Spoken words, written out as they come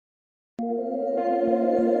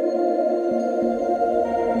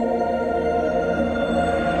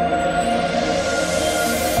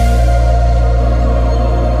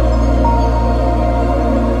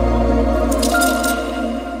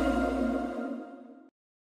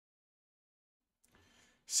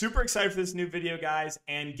super excited for this new video, guys,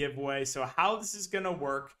 and giveaway. So how this is going to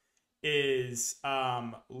work is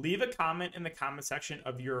leave a comment in the comment section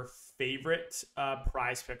of your favorite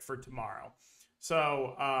prize pick for tomorrow.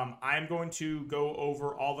 So I'm going to go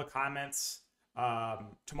over all the comments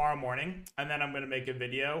tomorrow morning, and then I'm going to make a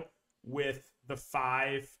video with the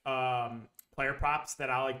 5 player props that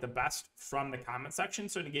I like the best from the comment section,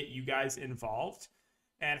 so to get you guys involved.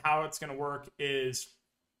 And how it's going to work is,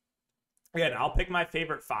 again, I'll pick my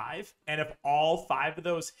favorite 5, and if all 5 of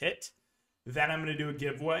those hit, then I'm going to do a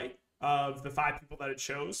giveaway of the 5 people that it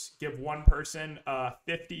shows. Give one person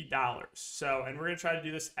 $50. So, and we're going to try to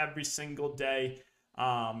do this every single day.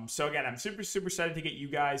 So again, I'm super excited to get you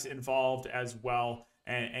guys involved as well,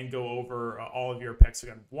 and go over all of your picks.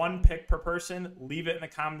 Again, 1 pick per person. Leave it in the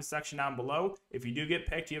comment section down below. If you do get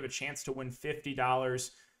picked, you have a chance to win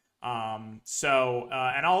 $50. And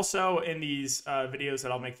also in these videos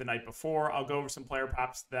that I'll make the night before, I'll go over some player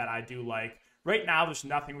props that I do like. Right now, there's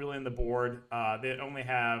nothing really on the board. They only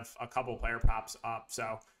have a couple player props up,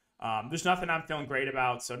 so there's nothing I'm feeling great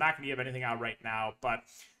about, so not going to give anything out right now. But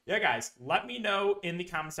yeah, guys, let me know in the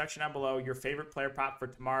comment section down below your favorite player prop for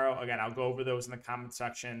tomorrow. Again, I'll go over those in the comment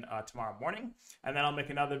section tomorrow morning, and then I'll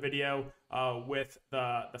make another video with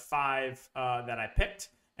the 5 that I picked.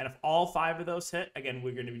 And if all 5 of those hit, again,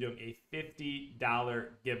 we're going to be doing a $50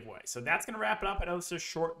 giveaway. So that's going to wrap it up. I know this is a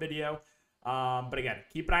short video, but again,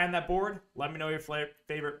 keep an eye on that board. Let me know your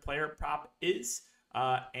favorite player prop is,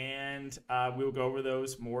 and we will go over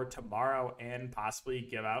those more tomorrow and possibly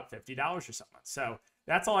give out $50 or something. So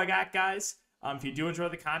that's all I got, guys. If you do enjoy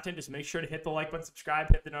the content, just make sure to hit the like button, subscribe,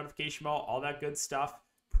 hit the notification bell, all that good stuff.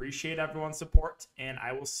 Appreciate everyone's support, and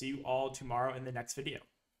I will see you all tomorrow in the next video.